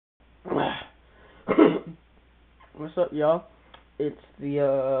What's up, y'all? It's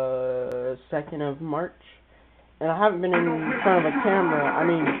the 2nd of March, and I haven't been in front of a camera.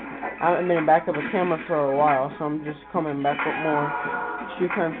 I haven't been in back of a camera for a while, so I'm just coming back with more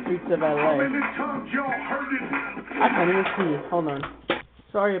Streetcar Streets of LA. I can't even see. Hold on.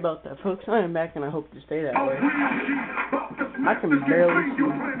 Sorry about that, folks. I am back, and I hope to stay that way. I can barely see.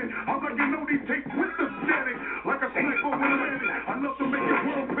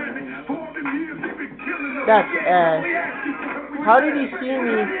 That's ass. How did he see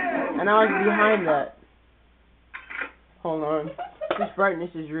me and I was behind that? Hold on. This brightness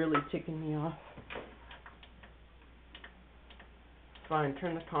is really ticking me off. Fine,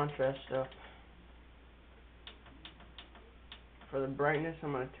 turn the contrast up. For the brightness,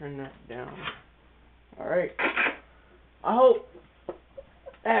 I'm going to turn that down. Alright. I hope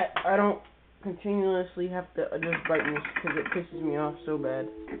that I don't continuously have to adjust brightness because it pisses me off so bad.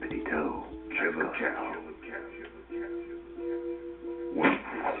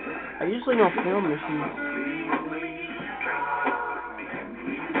 I usually don't film this.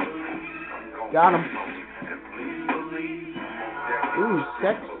 Got him. Ooh,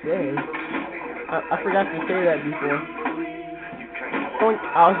 sex day. I forgot to say that before.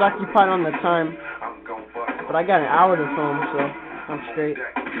 I was occupied on the time, but I got an hour to film, so I'm straight.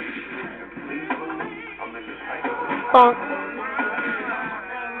 Bonk.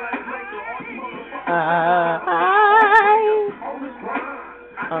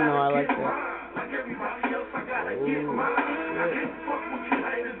 Oh no, I like that.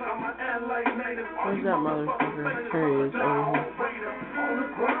 Where's that motherfucker? Here he is, over here.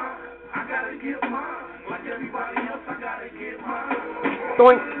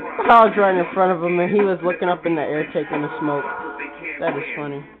 Doink! I was right in front of him and he was looking up in the air taking the smoke. That is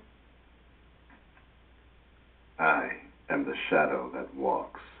funny. I am the shadow that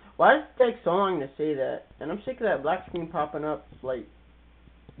walks. Why does it take so long to say that? And I'm sick of that black screen popping up, like,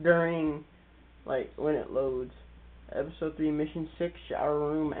 during, like, when it loads. Episode 3, Mission 6, Shower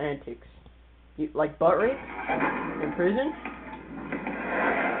Room Antics. Like butt rape? In prison?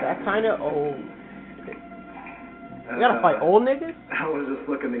 That kinda old. You gotta fight old niggas? I was just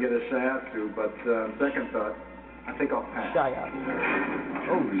looking to get a shaft to, but second thought, I think I'll pass. Shy out.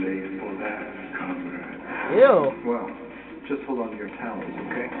 Oh, late for that, comrade. Ew. Well, just hold on to your towels,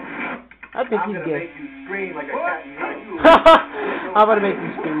 okay? I think he's gay. Make you scream like a cat in heat. I'm gonna make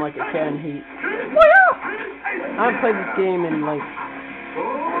you scream like a cat in heat. I haven't played this game in like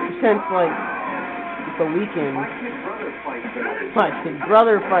since like the weekend. My kid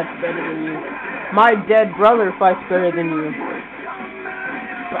brother fights better than you. My dead brother fights better than you.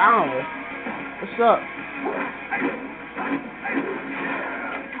 Wow. What's up?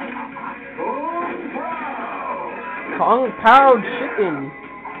 Kong Pao Chicken.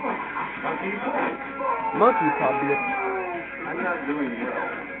 Monkey Paw, bitch. I'm not doing well.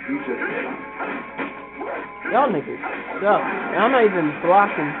 You just y'all niggas suck. And I'm not even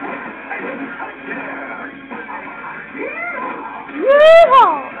blocking.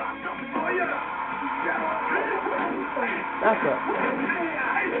 Yeehaw! That's up.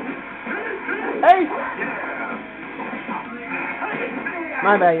 Hey!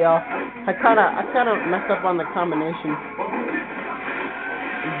 My bad, y'all. I kinda messed up on the combination.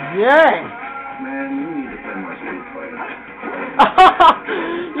 Yeah! Man, you need to play more Street Fighter.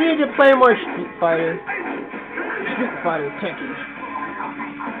 You need to play more Street Fighter. Street Fighter Tekken.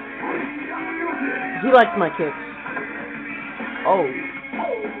 He likes my kicks. Oh.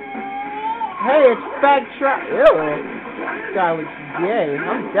 Hey, it's Fag Trap. Ew. This guy looks gay.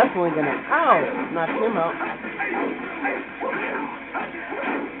 I'm definitely gonna knock him out.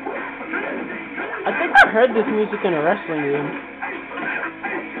 I think I heard this music in a wrestling game.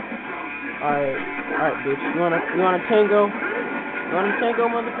 Alright, bitch. You wanna tango? You wanna tango,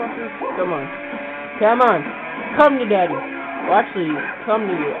 motherfucker? Come on. Come to daddy. Well, actually, come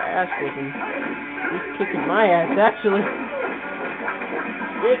to your ass whooping. He's kicking my ass, actually.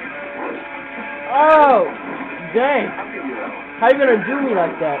 Oh! Dang! How you gonna do me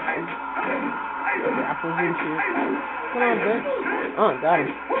like that? Apples and shit. Come on, bitch. Oh, got him.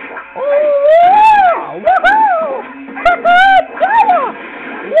 Oh, woohoo!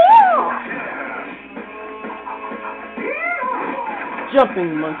 Yeah!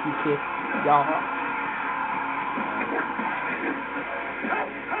 Jumping monkey kick, y'all.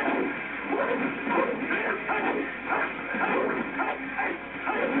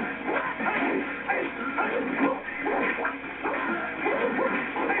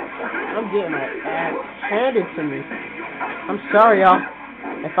 I'm getting my ass handed to me. I'm sorry, y'all.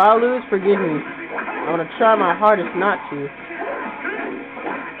 If I lose, forgive me. I'm gonna try my hardest not to.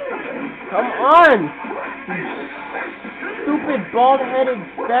 Come on! You stupid bald-headed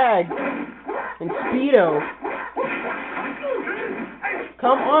stag and Speedo.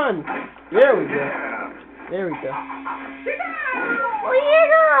 Come on! There we go. There we go.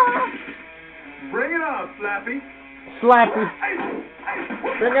 Bring it on, Slappy. Slappy.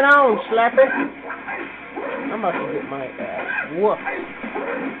 Bring it on, Slappy. I'm about to get my ass whooped.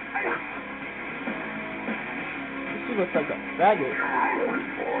 She looks like a faggot.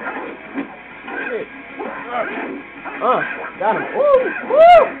 Shit. Got him. Woo!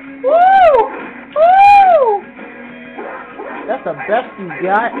 Woo! Woo! Woo! That's the best you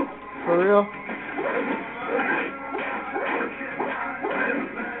got, for real.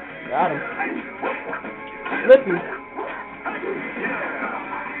 Got him. Slippy.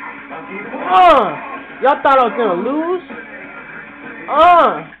 Y'all thought I was gonna lose?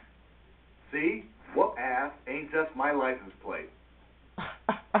 See? What ass ain't just my license plate?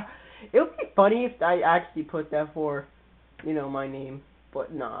 It would be funny if I actually put that for, you know, my name.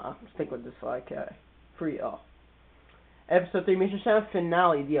 But nah, stick with TheSlyKy. For y'all. Episode 3, Mission 7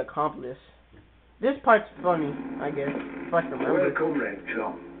 Finale, The Accomplice. This part's funny, I guess, if I can remember. Welcome, Red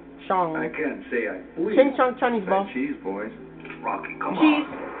Chong. Chong. I can't say I believe Ching Chong Chinese ball. cheese, boys. Rocky, come Cheese.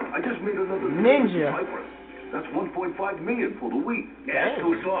 on. I just made another Ninja. That's 1.5 million for the week. Dang. That's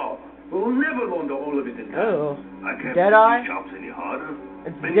too slow. We'll never launder all of it in time. Oh. I can't Dead make Eye? these chops any harder.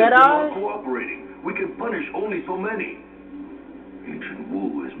 It's Many Dead of them Eye? are cooperating. We can punish only so many. Ancient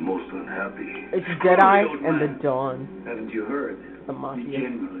Wu is most unhappy. It's Deadeye and the Dawn. Haven't you heard? The The Mafia.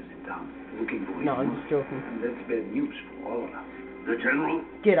 general is in town, looking for No, I'm you. just joking. And that's bad news for all of us. The general?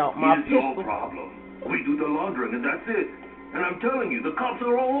 Get out my Here's your pistol. problem. We do the laundering and that's it. And I'm telling you, the cops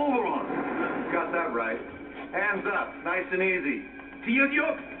are all over us. Got that right. Hands up, nice and easy.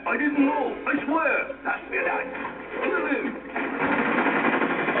 Idiot! I didn't know. I swear. That's it. Kill him.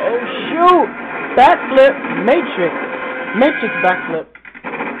 Oh shoot! Backflip, Matrix. Matrix backflip.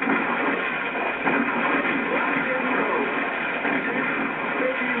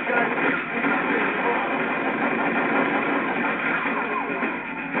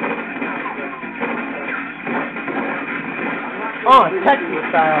 Texas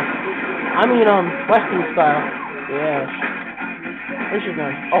style. I mean, Western style. Yeah. Where's your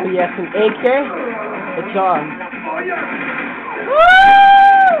gun? Oh, yes, an AK? It's on. Woo!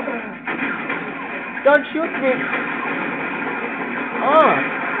 Don't shoot me.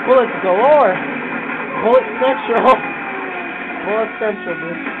 Bullets galore. Bullet central. Bullet central,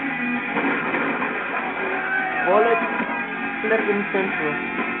 dude. Bullet flipping central.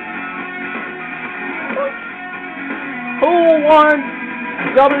 Who wants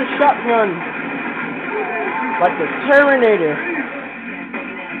double shotgun? Like the Terminator.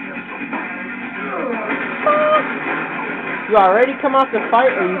 You already come out to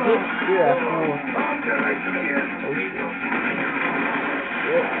fight or you did? Yeah, cool. Oh shit.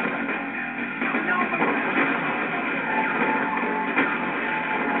 Shit.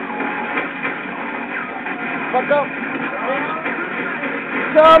 Fuck up.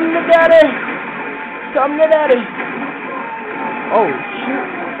 Come to daddy. Come to daddy. Oh shoot.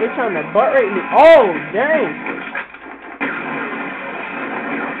 They're trying to butt rate me. Oh dang.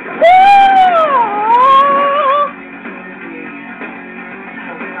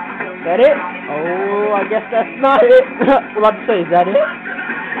 Is that it? Oh, I guess that's not it. I'm about to say, is that it?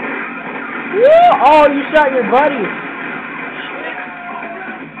 Yeah. Oh, you shot your buddy.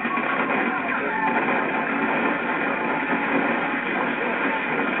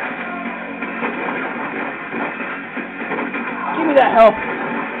 Give me that help.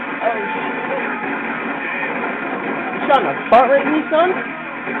 Oh, shit. You trying to butt rate me, son?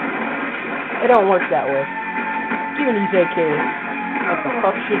 It don't work that way. Give me these AKs. What the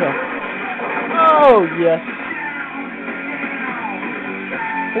fuck shit up? Oh, yes.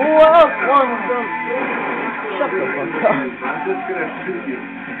 Who else wants some? Shut the fuck up. I'm just gonna shoot you.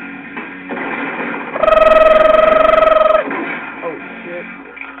 Oh, shit.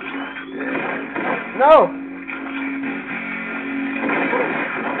 No!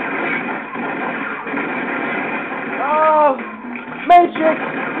 Oh! Matrix!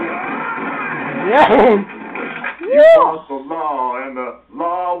 Yeah! You the law and the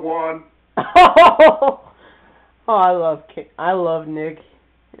law won. Oh, I love Nick.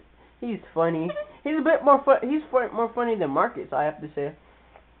 He's funny. He's a bit more more funny than Marcus, I have to say.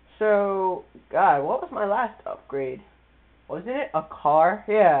 So, God, what was my last upgrade? Wasn't it a car?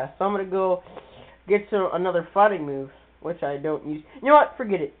 Yeah. So I'm gonna go get another fighting move, which I don't use. You know what?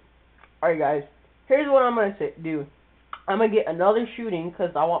 Forget it. All right, guys. Here's what I'm gonna do. I'm gonna get another shooting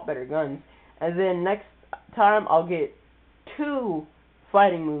because I want better guns, and then next time I'll get 2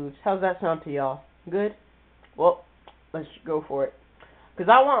 fighting moves. How's that sound to y'all? Good? Well, let's go for it. Cause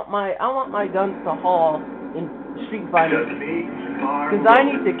I want my guns to haul in Street Fighter. Cause I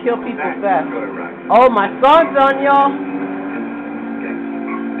need to kill people fast. Oh, my song's on, y'all.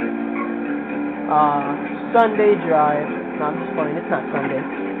 Sunday drive. No, I'm just playing. It's not Sunday.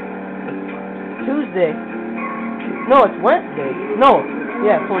 Tuesday. No, it's Wednesday. No,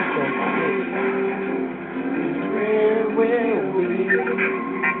 yeah, it's Wednesday.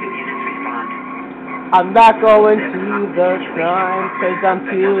 I'm not going to the crime cause I'm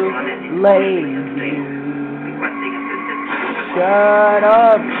too lazy. Shut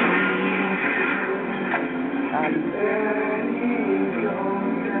up,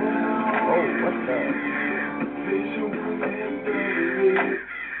 oh, what the?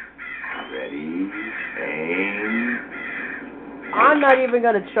 Ready, aim. I'm not even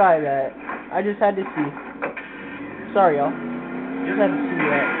gonna try that. I just had to see. Sorry, y'all. Just had to see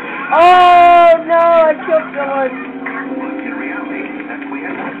that. Oh no! I killed someone.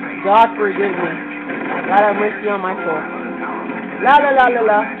 God forgive me. God have mercy on my soul. La la la la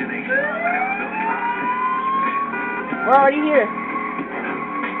la. We're already here.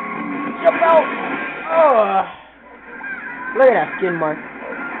 Jump out! Oh! Look at that skin mark.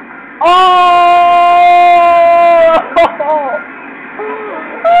 Oh!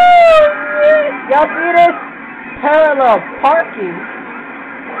 Y'all see this? Parallel parking.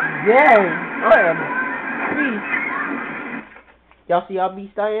 Dang, I am beast. Y'all see how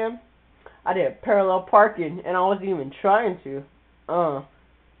beast I am? I did parallel parking and I wasn't even trying to.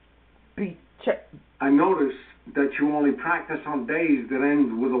 Check. I noticed that you only practice on days that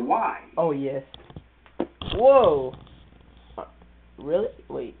end with a Y. Oh yes. Whoa. Really?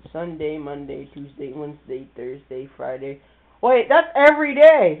 Wait, Sunday, Monday, Tuesday, Wednesday, Thursday, Friday. Wait, that's every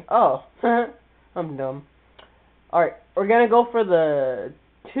day. Oh, I'm dumb. Alright, we're gonna go for the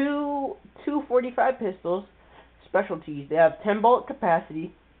 245 pistols. Specialties. They have 10 bullet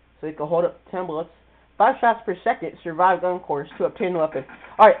capacity, so they can hold up 10 bullets. 5 shots per second. Survive gun course to obtain a weapon.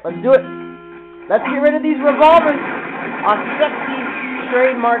 Alright, let's do it. Let's get rid of these revolvers. Our sexy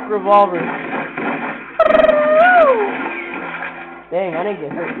trademark revolvers. Dang, I didn't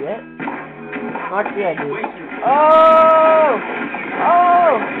get hurt yet. Actually, I did. Oh!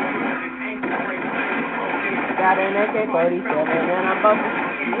 Oh! Got an AK-47 and I'm bumping.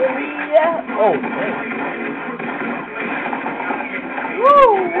 Yeah! Oh, dang.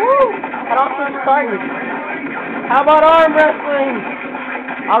 Woo! Woo! I don't switch targets. How about arm wrestling?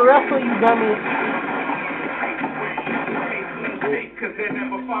 I'll wrestle you, dummies.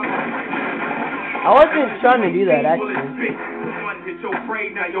 I wasn't trying to do that, actually. You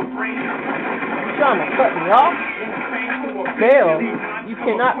trying to cut me off? Fail. You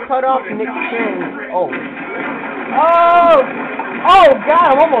cannot cut off Nick Chong. Oh. Oh! Oh, God,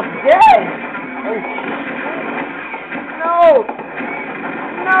 I'm almost dead! Oh, no!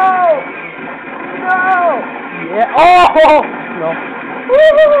 No! No! Yeah. Oh! No. Woo!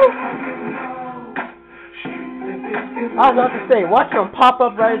 I was about to say, watch them pop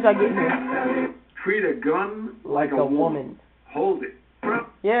up right as I get here. Treat a gun like a woman. Hold it.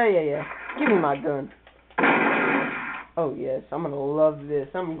 Yeah. Give me my gun. Oh, yes. I'm going to love this.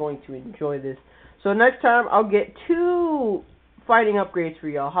 I'm going to enjoy this. So next time, I'll get 2 fighting upgrades for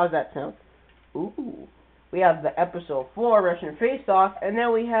y'all. How's that sound? Ooh. We have the episode 4 Russian face-off. And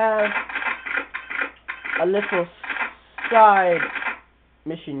then we have a little side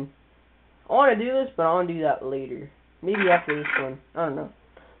mission. I want to do this, but I want to do that later. Maybe after this one. I don't know.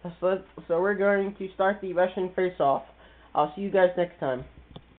 So we're going to start the Russian face-off. I'll see you guys next time.